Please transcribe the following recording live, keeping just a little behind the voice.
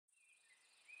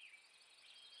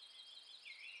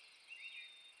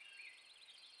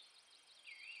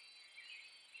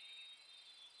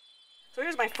So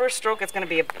here's my first stroke. It's going to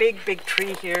be a big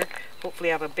tree here. Hopefully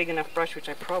I have a big enough brush, which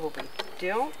I probably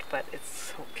don't, but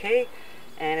it's okay.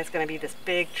 And it's going to be this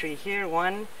big tree here.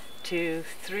 1, 2,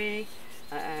 3.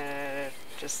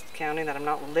 Just counting that I'm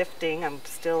not lifting. I'm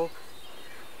still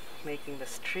making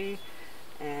this tree.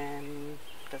 And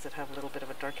does it have a little bit of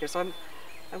a dark here? So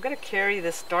I'm going to carry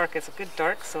this dark. It's a good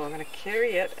dark, so I'm going to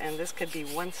carry it. And this could be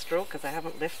one stroke because I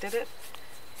haven't lifted it.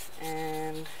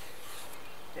 And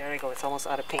there we go. It's almost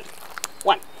out of paint.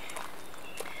 1.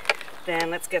 Then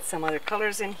let's get some other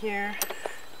colors in here.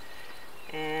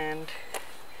 And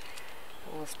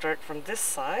we'll start from this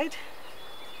side.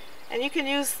 And you can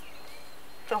use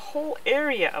the whole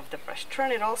area of the brush.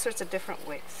 Turn it all sorts of different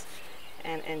ways.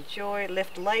 And enjoy,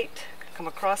 lift light, come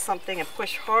across something and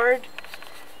push hard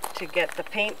to get the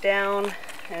paint down.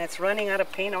 And it's running out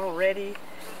of paint already,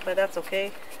 but that's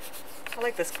okay. I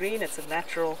like this green. It's a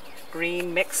natural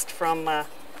green mixed from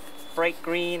bright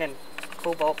green and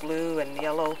cobalt blue and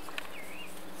yellow.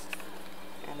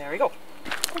 And there we go.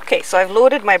 Okay, so I've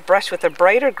loaded my brush with a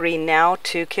brighter green now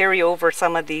to carry over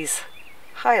some of these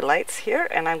highlights here,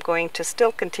 and I'm going to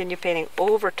still continue painting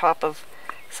over top of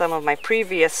some of my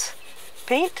previous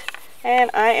paint, and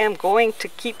I am going to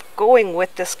keep going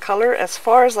with this color as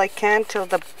far as I can till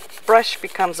the brush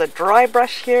becomes a dry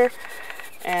brush here.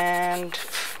 And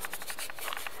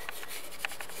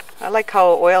I like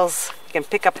how oils, you can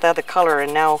pick up the other color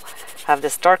and now have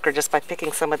this darker just by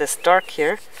picking some of this dark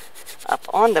here up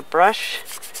on the brush.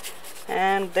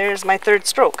 And there's my third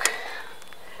stroke.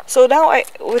 So now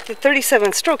with the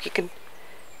 37th stroke, you can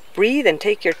breathe and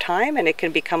take your time, and it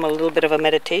can become a little bit of a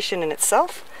meditation in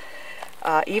itself.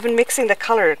 Even mixing the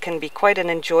color can be quite an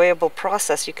enjoyable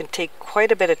process. You can take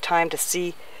quite a bit of time to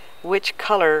see which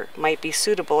color might be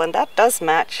suitable, and that does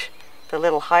match the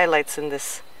little highlights in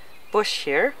this bush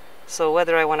here. So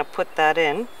whether I want to put that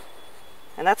in,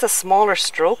 and that's a smaller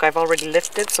stroke. I've already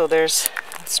lifted, so there's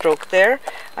a stroke there.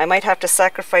 I might have to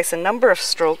sacrifice a number of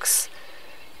strokes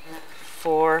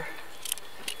for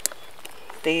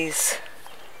these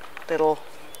little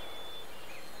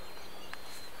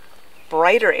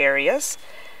brighter areas.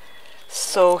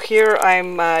 So here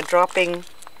I'm dropping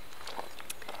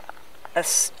a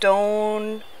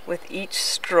stone with each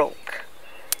stroke,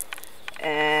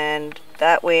 and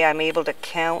that way I'm able to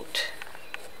count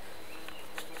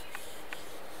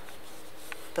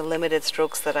the limited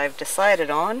strokes that I've decided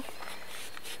on.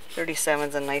 37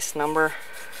 is a nice number.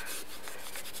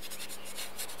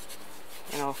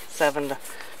 You know, 7, the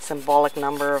symbolic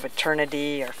number of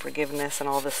eternity or forgiveness and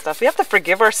all this stuff. We have to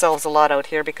forgive ourselves a lot out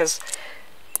here, because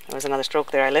there was another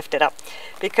stroke there, I lifted up,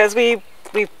 because we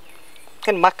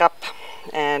can muck up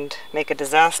and make a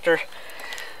disaster.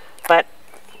 But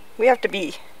we have to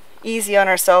be easy on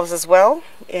ourselves as well.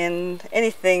 In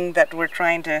anything that we're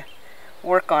trying to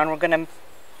work on, we're going to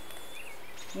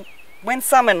win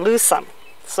some and lose some.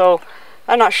 So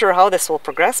I'm not sure how this will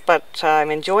progress, but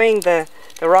I'm enjoying the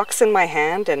rocks in my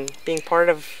hand and being part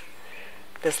of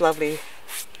this lovely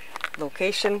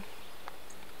location,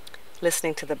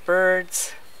 listening to the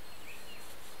birds.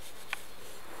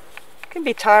 It can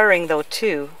be tiring though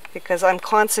too, because I'm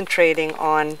concentrating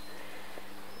on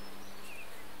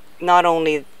not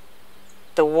only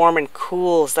the warm and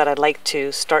cools that I'd like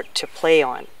to start to play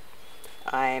on.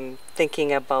 I'm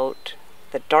thinking about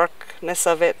the darkness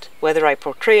of it. Whether I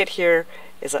portray it here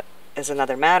is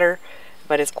another matter,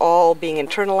 but it's all being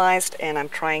internalized, and I'm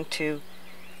trying to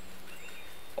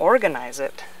organize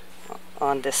it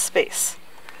on this space.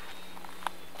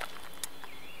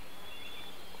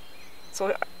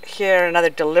 So here, another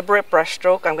deliberate brush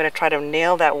stroke. I'm going to try to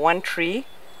nail that one tree.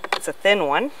 It's a thin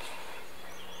one,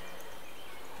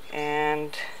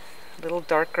 and a little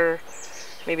darker,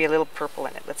 maybe a little purple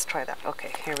in it. Let's try that.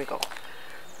 Okay, here we go.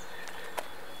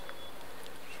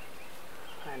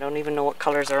 I don't even know what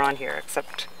colors are on here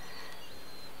except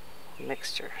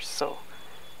mixture. So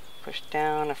push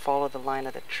down and follow the line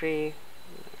of the tree.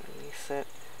 Release it.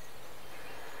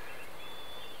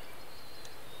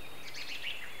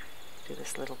 Do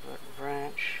this little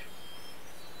branch.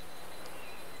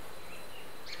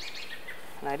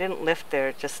 And I didn't lift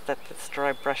there, just that this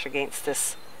dry brush against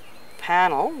this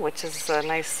panel, which is a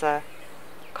nice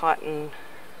cotton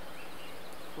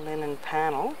linen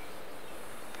panel.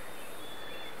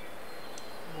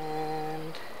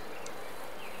 And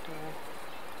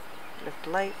lift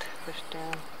light, push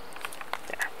down,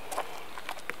 there.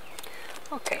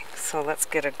 Okay, so let's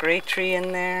get a gray tree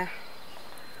in there.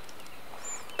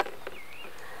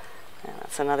 And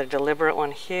that's another deliberate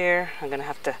one here. I'm going to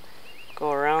have to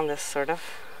go around this sort of.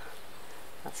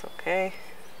 That's okay.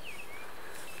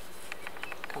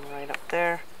 Come right up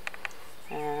there.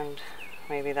 And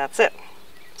maybe that's it.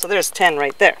 So there's 10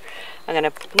 right there. I'm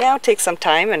going to now take some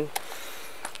time and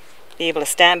be able to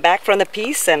stand back from the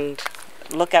piece and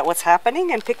look at what's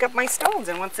happening and pick up my stones.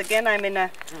 And once again, I'm in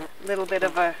a little bit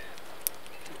of a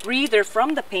breather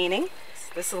from the painting.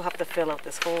 This will have to fill out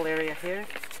this whole area here.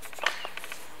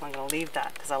 I'm going to leave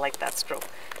that because I like that stroke.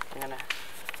 I'm going to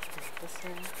make this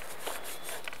area.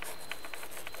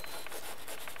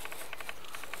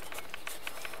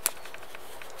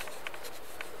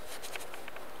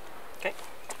 Okay,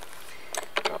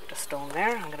 drop the stone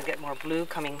there. I'm going to get more blue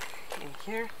coming in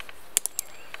here.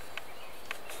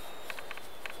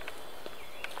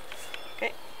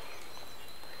 Okay.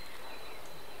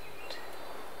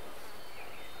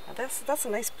 Now that's a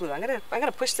nice blue. I'm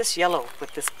gonna push this yellow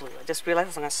with this blue. I just realized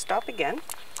I'm gonna stop again.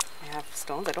 I have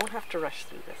stones. I don't have to rush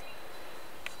through this.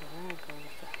 So I'm gonna go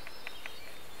with this.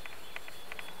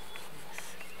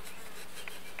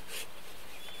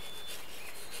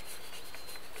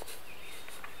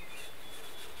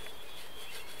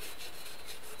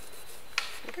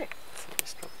 Okay, so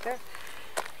just stroke there.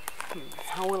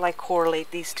 How will I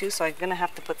correlate these two? So I'm going to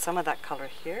have to put some of that color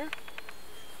here.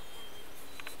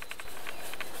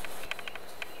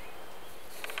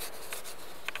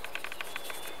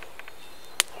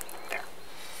 There.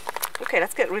 Okay,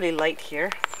 let's get really light here.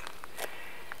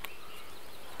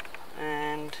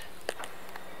 And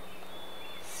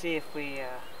see if we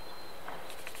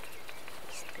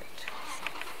just get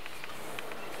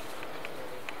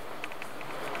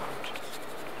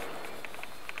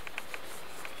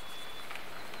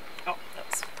oh,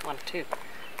 that's 1, 2.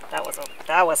 That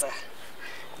was a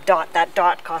dot. That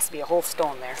dot cost me a whole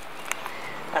stone there.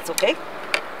 That's okay.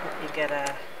 Let me get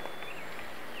a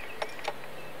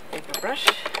bigger brush.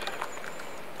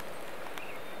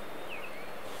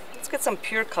 Let's get some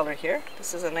pure color here.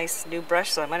 This is a nice new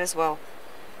brush, so I might as well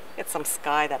get some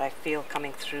sky that I feel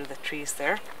coming through the trees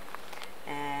there.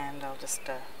 And I'll just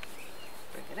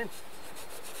bring it in.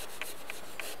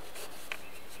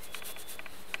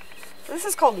 So this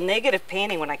is called negative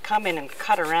painting, when I come in and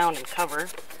cut around and cover.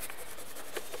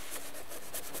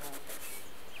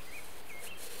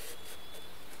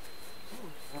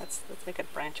 Let's make a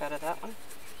branch out of that one.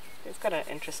 It's got an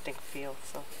interesting feel,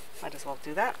 so might as well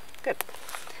do that. Good.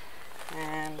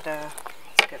 And let's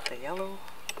get the yellow.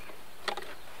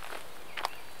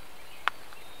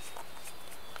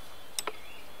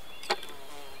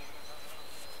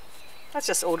 That's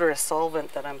just odorous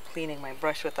solvent that I'm cleaning my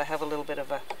brush with. I have a little bit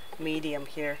of a medium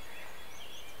here.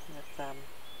 With,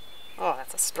 oh,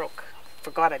 that's a stroke.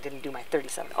 Forgot I didn't do my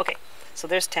 37. Okay, so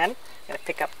there's 10. I'm going to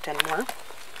pick up 10 more.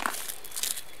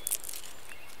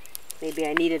 Maybe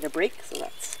I needed a break, so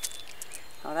that's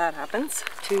how that happens.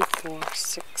 2, 4,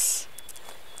 6,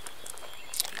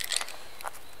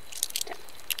 10.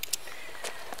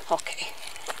 Okay.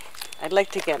 I'd like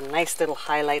to get a nice little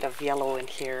highlight of yellow in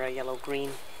here, a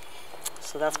yellow-green.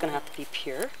 So that's going to have to be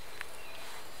pure.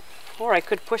 Or I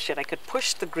could push it. I could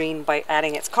push the green by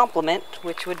adding its complement,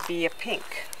 which would be a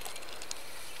pink.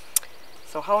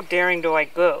 So how daring do I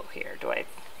go here? Do I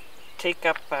take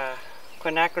up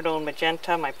quinacridone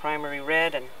magenta, my primary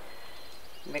red, and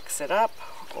mix it up?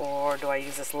 Or do I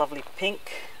use this lovely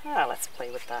pink? Let's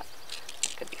play with that.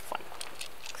 That could be fun.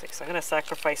 Okay, so I'm going to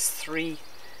sacrifice 3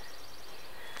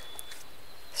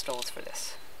 stones for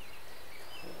this.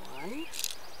 1,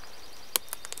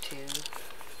 2,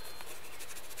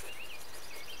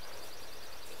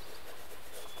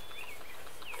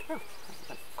 oh, that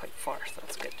went quite far, so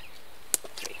that's good.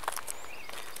 3.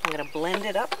 I'm going to blend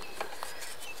it up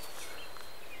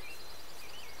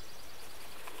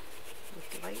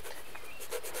with light.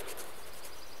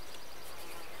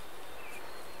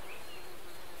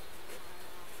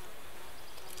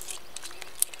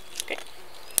 Okay.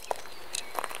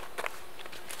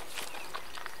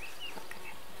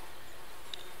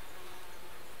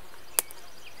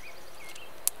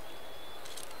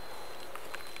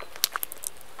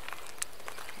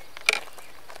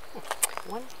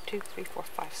 One, 2, 3, 4,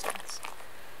 5 stones.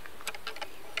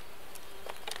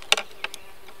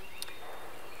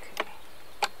 Okay.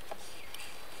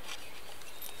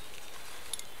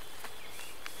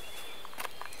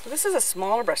 So this is a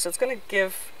smaller brush, so it's going to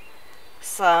give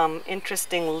some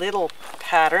interesting little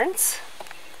patterns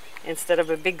instead of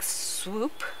a big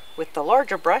swoop with the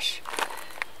larger brush.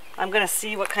 I'm going to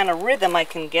see what kind of rhythm I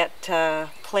can get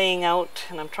playing out,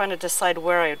 and I'm trying to decide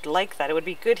where I'd like that. It would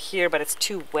be good here, but it's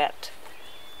too wet,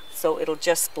 so it'll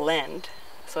just blend.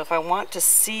 So if I want to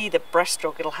see the brush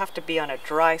stroke, it'll have to be on a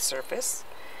dry surface,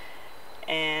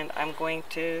 and I'm going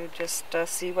to just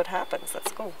see what happens.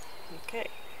 Let's go. Okay.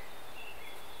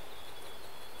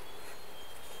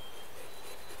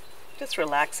 Just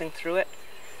relaxing through it.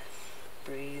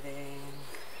 Breathing.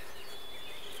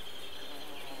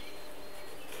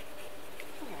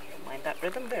 Oh, don't mind that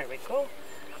rhythm. There we go.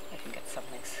 I can get some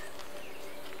nice.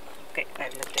 Okay, I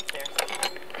left it there.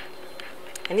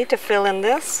 I need to fill in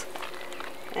this,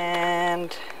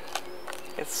 and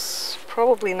it's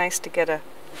probably nice to get a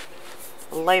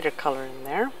lighter color in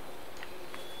there.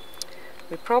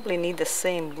 We probably need the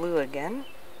same blue again.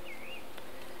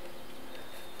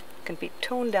 Can be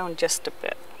toned down just a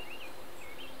bit.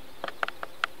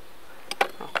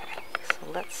 Okay,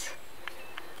 so let's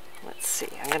see.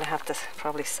 I'm gonna have to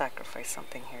probably sacrifice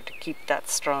something here to keep that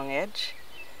strong edge.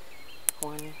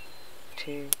 1,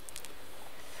 2,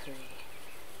 3.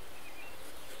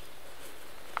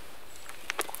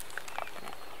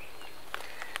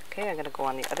 Okay, I'm gonna go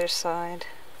on the other side.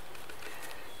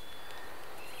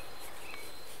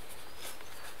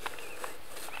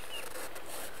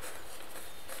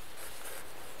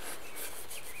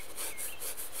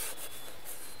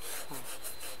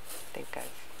 I think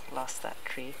I've lost that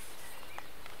tree.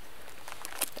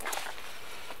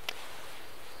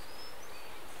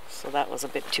 So that was a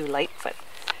bit too light, but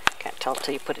can't tell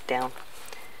till you put it down.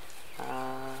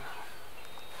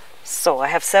 So I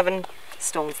have 7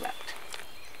 stones left.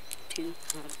 2,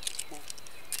 4,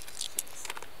 6,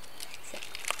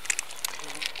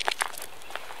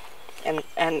 7.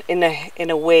 And in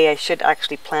a way, I should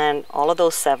actually plan all of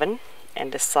those 7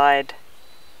 and decide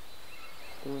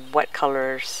what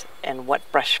colors and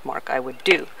what brush mark I would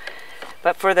do.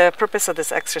 But for the purpose of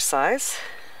this exercise,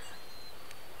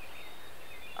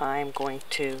 I'm going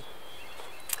to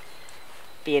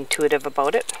be intuitive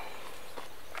about it.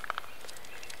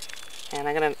 And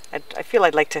I feel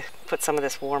I'd like to put some of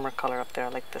this warmer color up there. I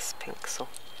like this pink, so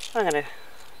I'm gonna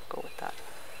go with that.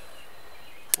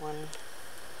 1,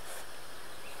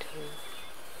 2,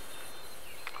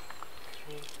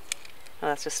 3. Oh,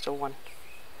 that's just a 1.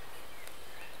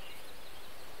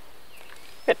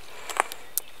 Good.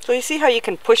 So you see how you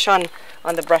can push on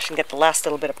the brush and get the last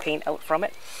little bit of paint out from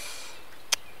it.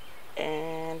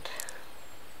 And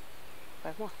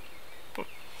 5 more.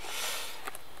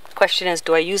 Question is,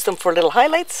 do I use them for little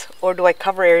highlights or do I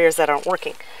cover areas that aren't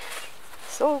working?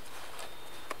 So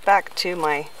back to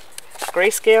my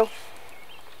grayscale.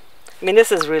 I mean,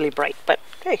 this is really bright, but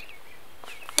hey,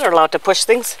 they're allowed to push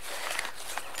things.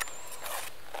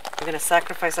 I'm going to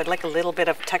sacrifice, I'd like a little bit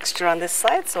of texture on this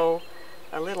side, so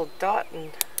a little dot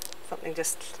and something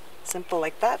just simple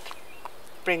like that.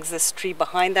 Brings this tree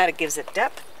behind that, it gives it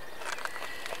depth.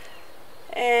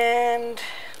 And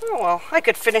oh well, I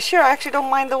could finish here. I actually don't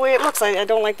mind the way it looks. I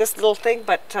don't like this little thing,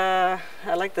 but I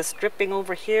like this dripping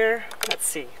over here. Let's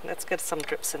see. Let's get some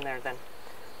drips in there then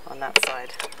on that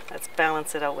side. Let's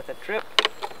balance it out with a drip.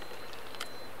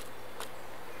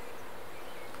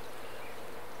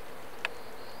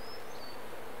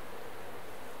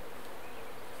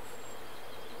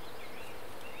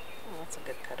 Oh, that's a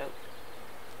good cutout.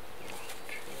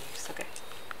 Trees. Okay.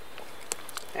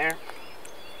 There.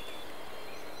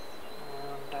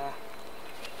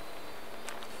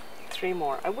 3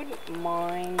 more. I wouldn't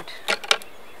mind.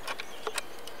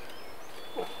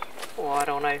 Oh, why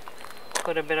don't I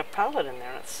put a bit of palette in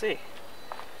there? Let's see.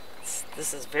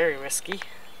 This is very risky.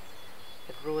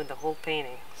 It ruined the whole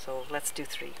painting. So let's do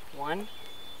 3. 1,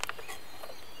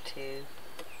 2,